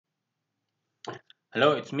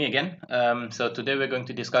Hello, it's me again. So today we're going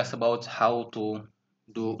to discuss about how to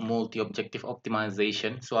do multi-objective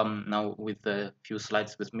optimization. So I'm now with a few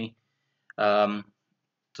slides with me um,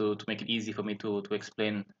 to make it easy for me to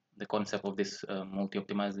explain the concept of this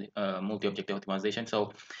multi-objective optimization.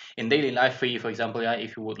 So in daily life, for example, yeah,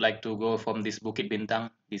 if you would like to go from this Bukit Bintang,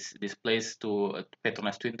 this place to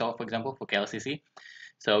Petronas Twin Tower, for example, for KLCC,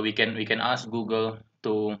 so we can ask Google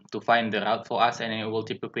to find the route for us, and it will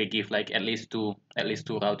typically give like at least two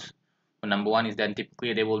routes. Number one is then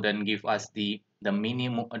typically they will then give us the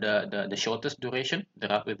minimum the shortest duration, the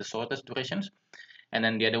route with the shortest durations, and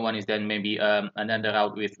then the other one is then maybe another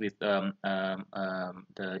route with the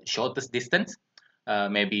shortest distance.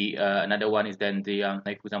 Maybe another one is then the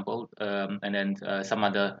like for example, and then some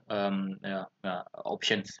other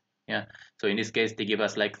options. Yeah. So in this case, they give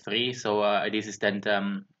us like three. So this is then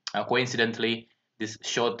coincidentally this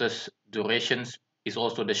shortest durations is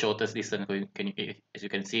also the shortest distance. So as you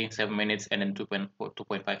can see, 7 minutes and then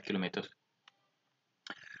 2.5 kilometers.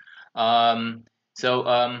 Um,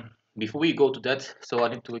 so before we go to that, so I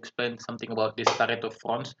need to explain something about this Pareto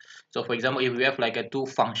Front. So for example, if we have like two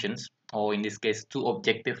functions, or in this case, two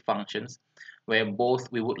objective functions, where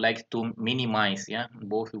both we would like to minimize, yeah,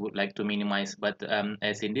 both we would like to minimize, but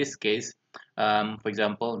as in this case, for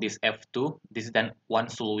example, this F2, this is then one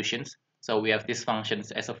solutions. So we have these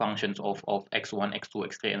functions as a functions of x1, x2,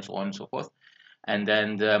 x3, and so on and so forth. And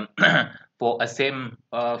then for a same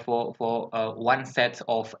for one set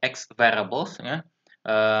of x variables, yeah,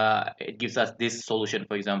 it gives us this solution,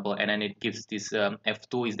 for example, and then it gives this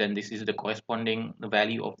f2 is then this is the corresponding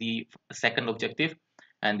value of the second objective,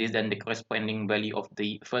 and this then the corresponding value of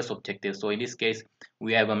the first objective. So in this case,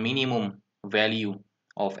 we have a minimum value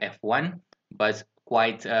of f1, but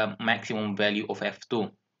quite a maximum value of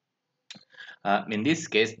f2. In this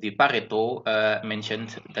case, the Pareto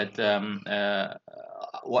mentioned that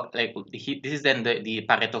this is then the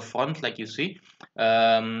Pareto front, like you see.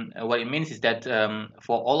 What it means is that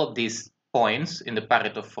for all of these points in the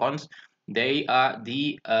Pareto front, they are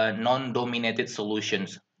the non-dominated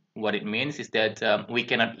solutions. What it means is that we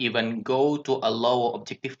cannot even go to a lower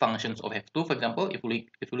objective functions of f2. For example, if we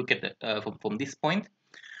look at from this point.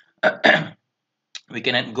 We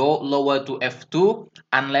cannot go lower to f2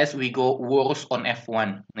 unless we go worse on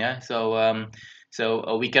f1. Yeah,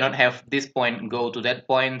 so we cannot have this point go to that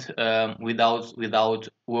point without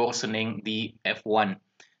worsening the f1.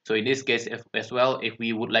 So in this case as well, if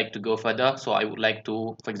we would like to go further, so I would like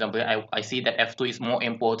to, for example, I see that f2 is more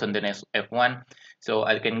important than f1, so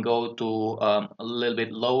I can go to a little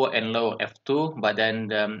bit lower and lower f2, but then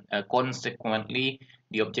consequently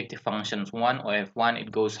the objective functions 1 or f1,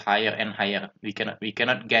 it goes higher and higher. We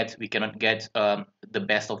cannot get the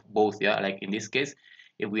best of both. Yeah, like in this case,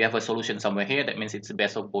 if we have a solution somewhere here, that means it's the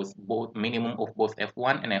best of both minimum of both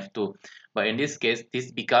f1 and f2. But in this case,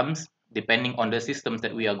 this becomes, depending on the systems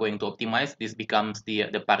that we are going to optimize, this becomes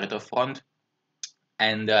the Pareto front,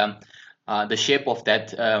 and the shape of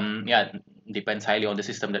that yeah, depends highly on the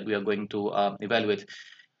system that we are going to evaluate.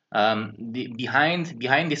 Behind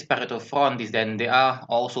this Pareto front is then there are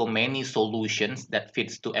also many solutions that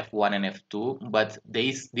fits to f1 and f2, but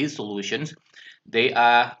these solutions, they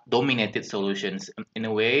are dominated solutions in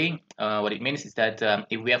a way. What it means is that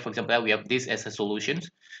if we have, for example, we have this as a solution,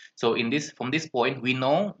 so from this point we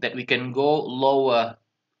know that we can go lower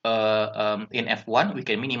in f1, we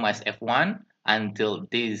can minimize f1 until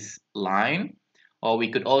this line, or we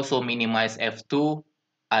could also minimize f2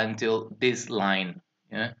 until this line.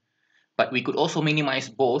 Yeah, but we could also minimize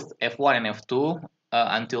both f1 and f2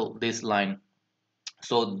 until this line.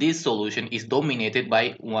 So this solution is dominated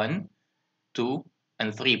by 1, 2,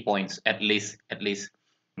 and 3 points at least.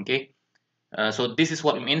 Okay. So this is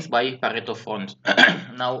what it means by Pareto front.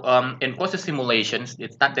 Now, in process simulations,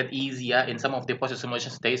 it's not that easy. Yeah? In some of the process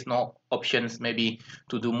simulations, there is no options maybe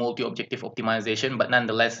to do multi-objective optimization, but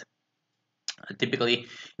nonetheless, typically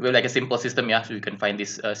we have like a simple system. Yeah, so you can find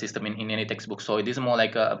this system in any textbook. So it is more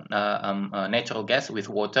like a natural gas with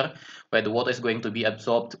water, where the water is going to be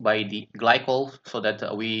absorbed by the glycol, so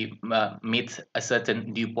that we meet a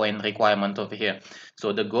certain dew point requirement over here.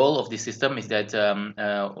 So the goal of this system is that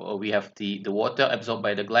we have the water absorbed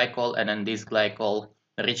by the glycol, and then this glycol,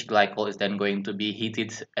 rich glycol, is then going to be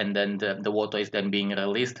heated, and then the water is then being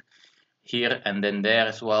released here and then there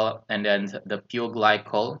as well, and then the pure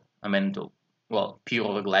glycol,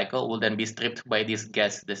 pure glycol will then be stripped by this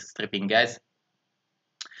gas, this stripping gas.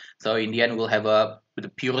 So in the end, we'll have the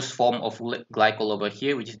purest form of glycol over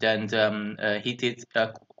here, which is then heated,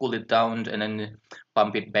 cool it down, and then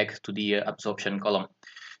pump it back to the absorption column.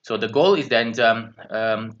 So the goal is then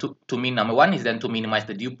number one is then to minimize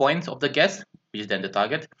the dew points of the gas, which is then the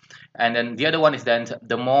target. And then the other one is then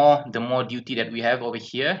the more duty that we have over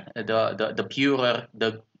here, the purer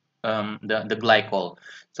the glycol.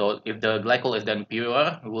 So if the glycol is then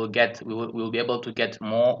purer, we'll be able to get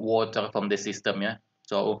more water from the system. Yeah.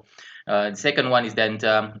 So the second one is then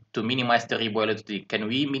to minimize the reboilerability. Can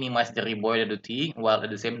we minimize the reboilerability while at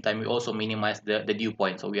the same time we also minimize the dew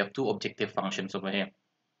point? So we have two objective functions over here.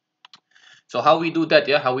 So how we do that?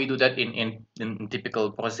 Yeah, how we do that in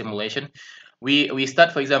typical process simulation? We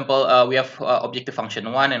start, for example, we have objective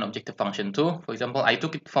function 1 and objective function 2. For example, I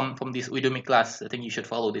took it from this Udemy class. I think you should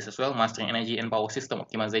follow this as well. Mastering Energy and Power System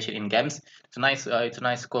Optimization in GAMS. It's a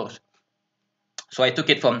nice course. So I took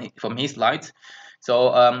it from his slides.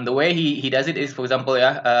 So the way he does it is, for example,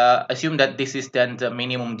 yeah, assume that this is then the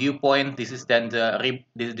minimum dew point. This is then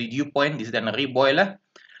this is the dew point. This is then a reboiler.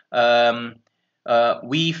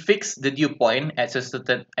 We fix the dew point at a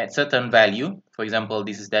certain value. For example,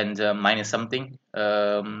 this is then the minus something.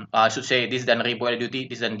 I should say this is then reboiler duty.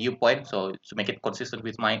 This is then dew point. So to make it consistent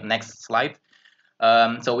with my next slide.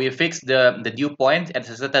 So we fix the dew point at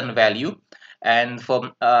a certain value, and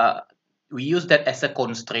from we use that as a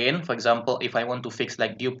constraint. For example, if I want to fix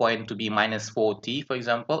like dew point to be minus 40, for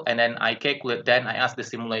example, and then I ask the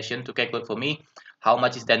simulation to calculate for me how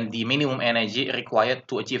much is then the minimum energy required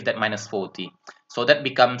to achieve that minus 40. So that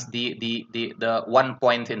becomes the 1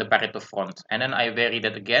 point in the Pareto front, and then I vary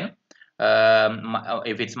that again.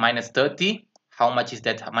 If it's minus 30, how much is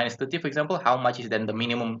that minus 30, for example, how much is then the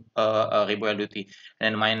minimum reboilerability,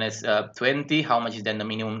 and minus 20, how much is then the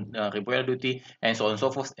minimum reboilerability, and so on and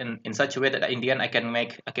so forth, in such a way that in the end I can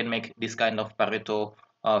make this kind of Pareto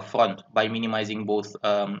front by minimizing both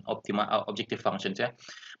objective functions. Yeah,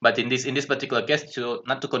 but in this particular case, so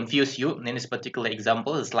not to confuse you, in this particular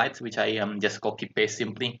example, the slides which I just copy paste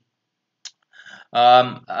simply,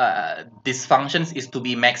 this functions is to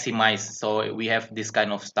be maximized, so we have this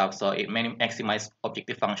kind of stuff. So it maximize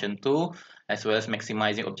objective function 2 as well as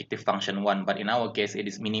maximizing objective function 1, but in our case it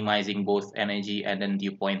is minimizing both energy and then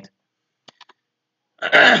dew point.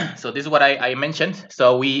 So this is what I mentioned.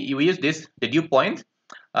 So we use the dew point,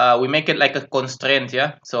 we make it like a constraint.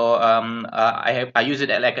 Yeah, so I use it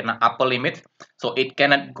at like an upper limit, so it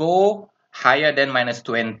cannot go higher than minus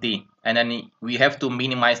 20, and then we have to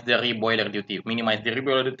minimize the reboiler duty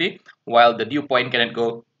while the dew point cannot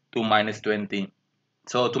go to minus 20.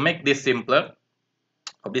 So to make this simpler,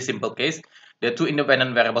 of this simple case, the two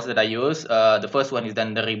independent variables that I use, the first one is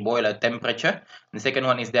then the reboiler temperature. The second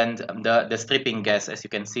one is then the stripping gas. As you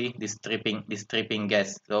can see, this stripping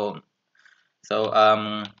gas.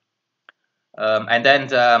 And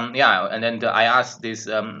then I asked this,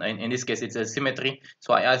 in this case it's a symmetry,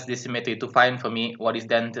 so I asked this symmetry to find for me what is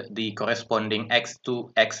then the corresponding x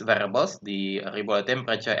variables, the reboiler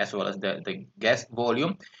temperature as well as the gas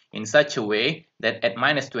volume, in such a way that at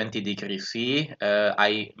minus 20 degrees C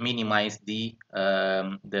I minimize the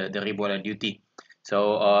reboiler duty.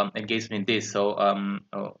 So it gives me this. So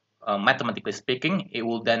mathematically speaking, it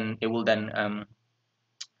will then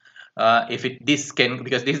if this can,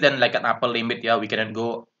 because this is then like an upper limit, yeah, we cannot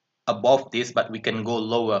go above this, but we can go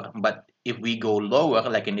lower. But if we go lower,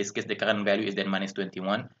 like in this case the current value is then minus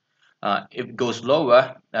 21, if it goes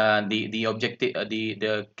lower, the objective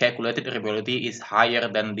the calculated reboilerability is higher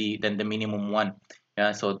than the minimum one.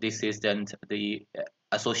 Yeah, so this is then the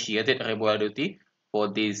associated reboilerability for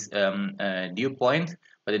this dew point.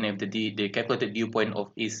 But then if the calculated dew point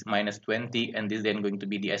of is minus 20, and this is then going to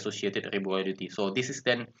be the associated reboilerability. So this is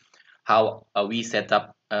then how we set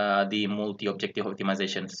up the multi-objective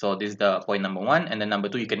optimization. So this is the point number 1, and then number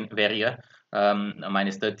 2 you can vary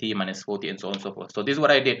minus 30, minus 40, and so on and so forth. So this is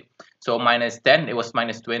what I did. So minus 10, it was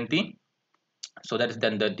minus 20. So that is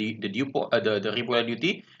then the dew point, the reboiler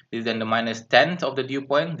duty. This is then the minus 10th of the dew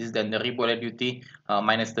point. This is then the reboiler duty,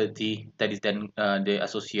 minus 30. That is then the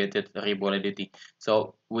associated reboiler duty.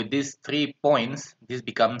 So with these 3 points, this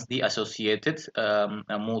becomes the associated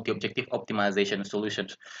multi-objective optimization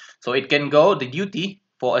solutions. So it can go, the duty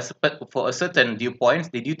for a certain dew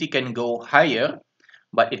point, the duty can go higher,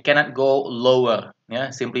 but it cannot go lower. Yeah,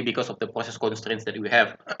 simply because of the process constraints that we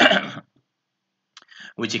have.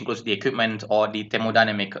 Which includes the equipment or the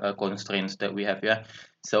thermodynamic constraints that we have here.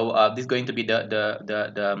 So this is going to be the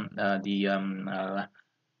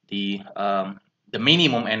the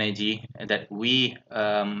minimum energy that we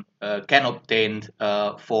can obtain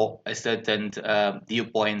for a certain dew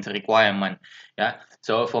point requirement. Yeah.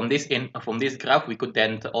 So from this graph, we could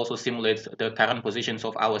then also simulate the current positions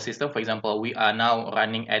of our system. For example, we are now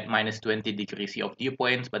running at minus 20 degrees C of dew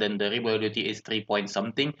points, but then the rebellibility is 3 point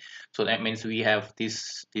something. So that means we have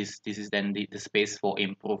this is then the space for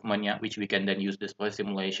improvement, yeah, which we can then use this for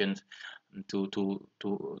simulations to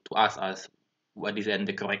ask us what is then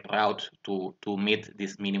the correct route to meet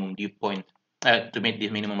this minimum dew point, to meet this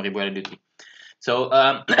minimum rebellibility. So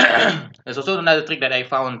there's also another trick that I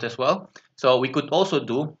found as well. So we could also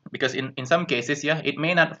do, because in some cases, yeah, it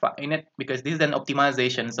may not in it, because this is an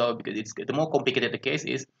optimization. So because it's the more complicated the case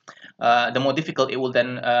is, the more difficult it will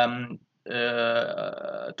then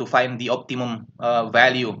to find the optimum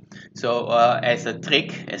value. So as a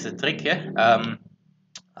trick, yeah.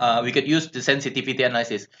 We could use the sensitivity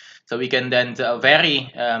analysis, so we can then vary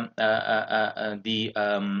the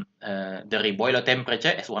reboiler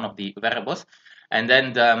temperature as one of the variables, and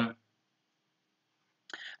then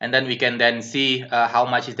we can then see how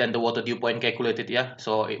much is then the water dew point calculated. Yeah,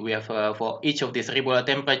 so we have for each of this reboiler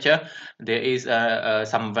temperature, there is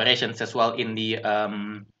some variations as well in the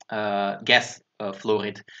gas flow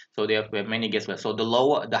rate. So we have many gas. So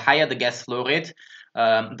the higher the gas flow rate,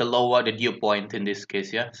 the lower the dew point in this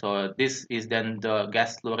case. Yeah, so this is then the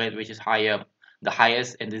gas flow rate which is higher, the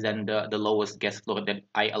highest, and is then the lowest gas flow rate that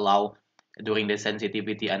I allow during the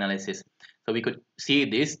sensitivity analysis. So we could see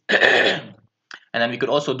this. And then we could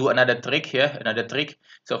also do another trick here, another trick.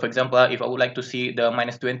 So for example, if I would like to see the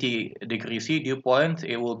minus 20 degrees C dew point,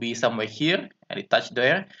 it will be somewhere here, and it touch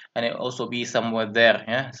there, and it also be somewhere there.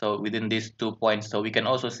 Yeah, so within these 2 points. So we can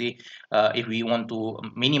also see if we want to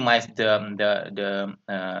minimize the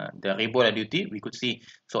reboiler duty, we could see.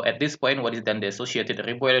 So at this point, what is then the associated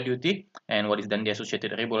reboiler duty, and what is then the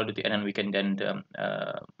associated reboiler duty, and then we can then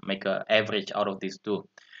make an average out of these two.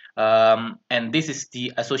 And this is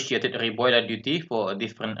the associated reboiler duty for a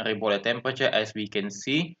different reboiler temperature. As we can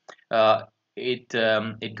see,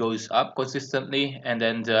 it goes up consistently, and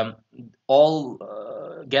then all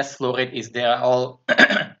gas flow rate is there, all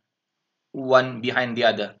one behind the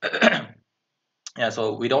other. Yeah,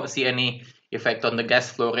 so we don't see any effect on the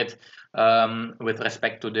gas flow rate with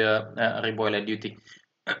respect to the reboiler duty.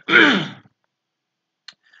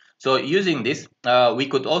 So using this, we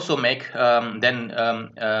could also make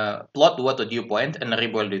plot water dew point and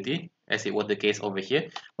reboilerability, as it was the case over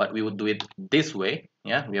here, but we would do it this way.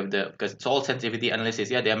 Yeah, we have because it's all sensitivity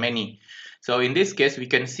analysis. Yeah, there are many. So in this case, we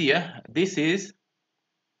can see this is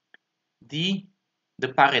the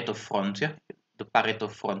Pareto front. Yeah, the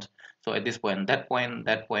Pareto front. So at this point, that point,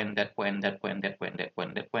 that point, that point, that point, that point, that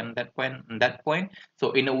point, that point, that point, and that point.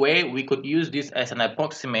 So in a way, we could use this as an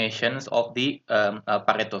approximation of the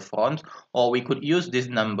Pareto front, or we could use this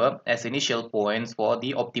number as initial points for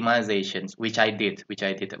the optimizations, which I did, which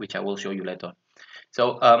I will show you later.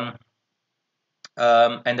 So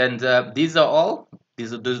and then these are all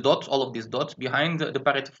these dots, all of these dots behind the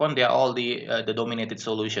Pareto front. They are all the dominated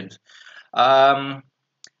solutions.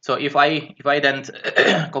 So if I then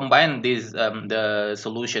combine these the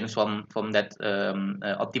solutions from that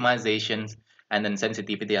optimizations and then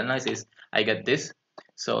sensitivity analysis, I get this.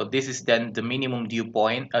 So this is then the minimum dew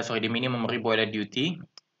point, the minimum reboiler duty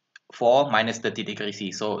for minus 30 degrees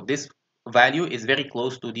C. So this value is very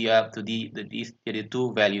close to these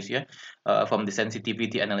two values here from the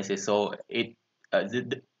sensitivity analysis. So it's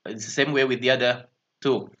the same way with the other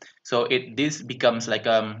two. So this becomes like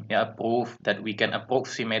a proof that we can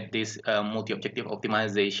approximate this multi-objective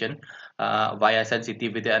optimization via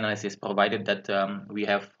sensitivity analysis, provided that we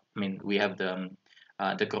have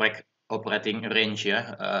the correct operating range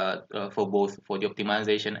here for both, for the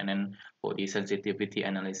optimization and then for the sensitivity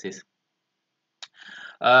analysis.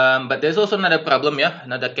 But there's also another problem, yeah.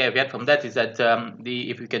 Another caveat from that is that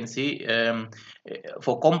if you can see,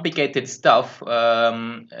 for complicated stuff,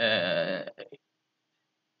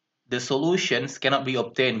 the solutions cannot be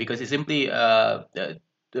obtained because it simply the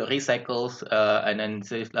recycles and then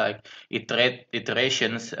says like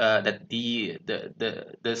iterations that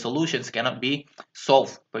the solutions cannot be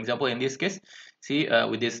solved. For example, in this case, see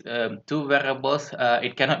with these two variables,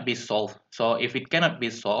 it cannot be solved. So if it cannot be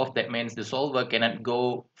solved, that means the solver cannot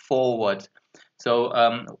go forward. So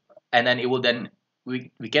and then it will then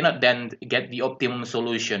we cannot then get the optimum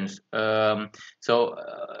solutions. So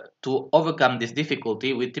to overcome this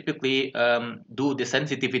difficulty, we typically do the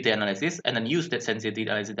sensitivity analysis and then use that sensitivity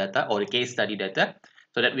analysis data or the case study data,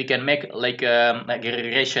 so that we can make like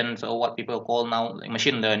regression, or what people call now like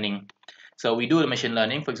machine learning. So we do the machine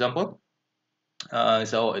learning, for example,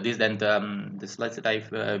 So this then the slides that I've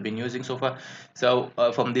been using so far. So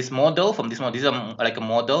from this model, this is like a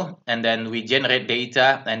model, and then we generate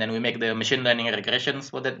data, and then we make the machine learning regressions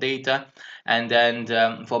for that data, and then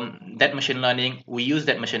from that machine learning, we use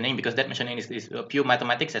that machine learning because that machine learning is pure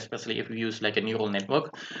mathematics, especially if we use like a neural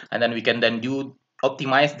network, and then we can then do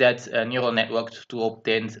optimize that neural network to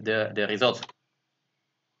obtain the results.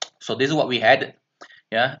 So this is what we had,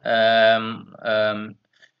 yeah.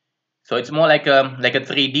 So it's more like a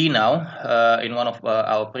 3D now in one of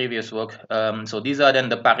our previous work. So these are then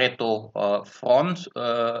the Pareto front,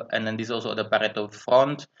 and then this is also the Pareto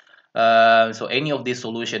front. So any of these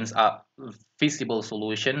solutions are feasible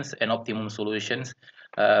solutions and optimum solutions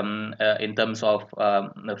in terms of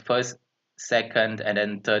the first, second, and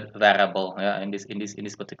then third variable. Yeah, in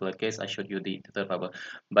this particular case, I showed you the third variable.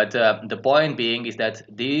 But the point being is that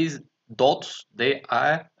these dots, they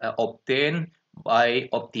are obtained by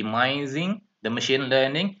optimizing the machine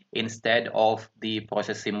learning instead of the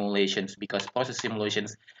process simulations, because process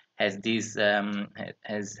simulations has this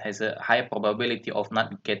has a high probability of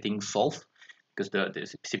not getting solved because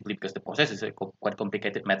simply because the process is quite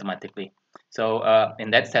complicated mathematically. So in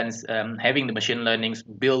that sense, having the machine learnings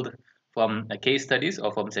built from case studies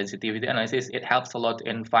or from sensitivity analysis, it helps a lot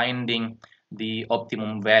in finding the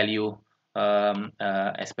optimum value,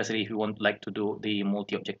 especially if you want like to do the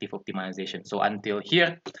multi-objective optimization. So until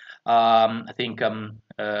here, I think I'm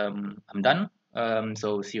done.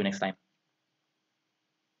 So see you next time.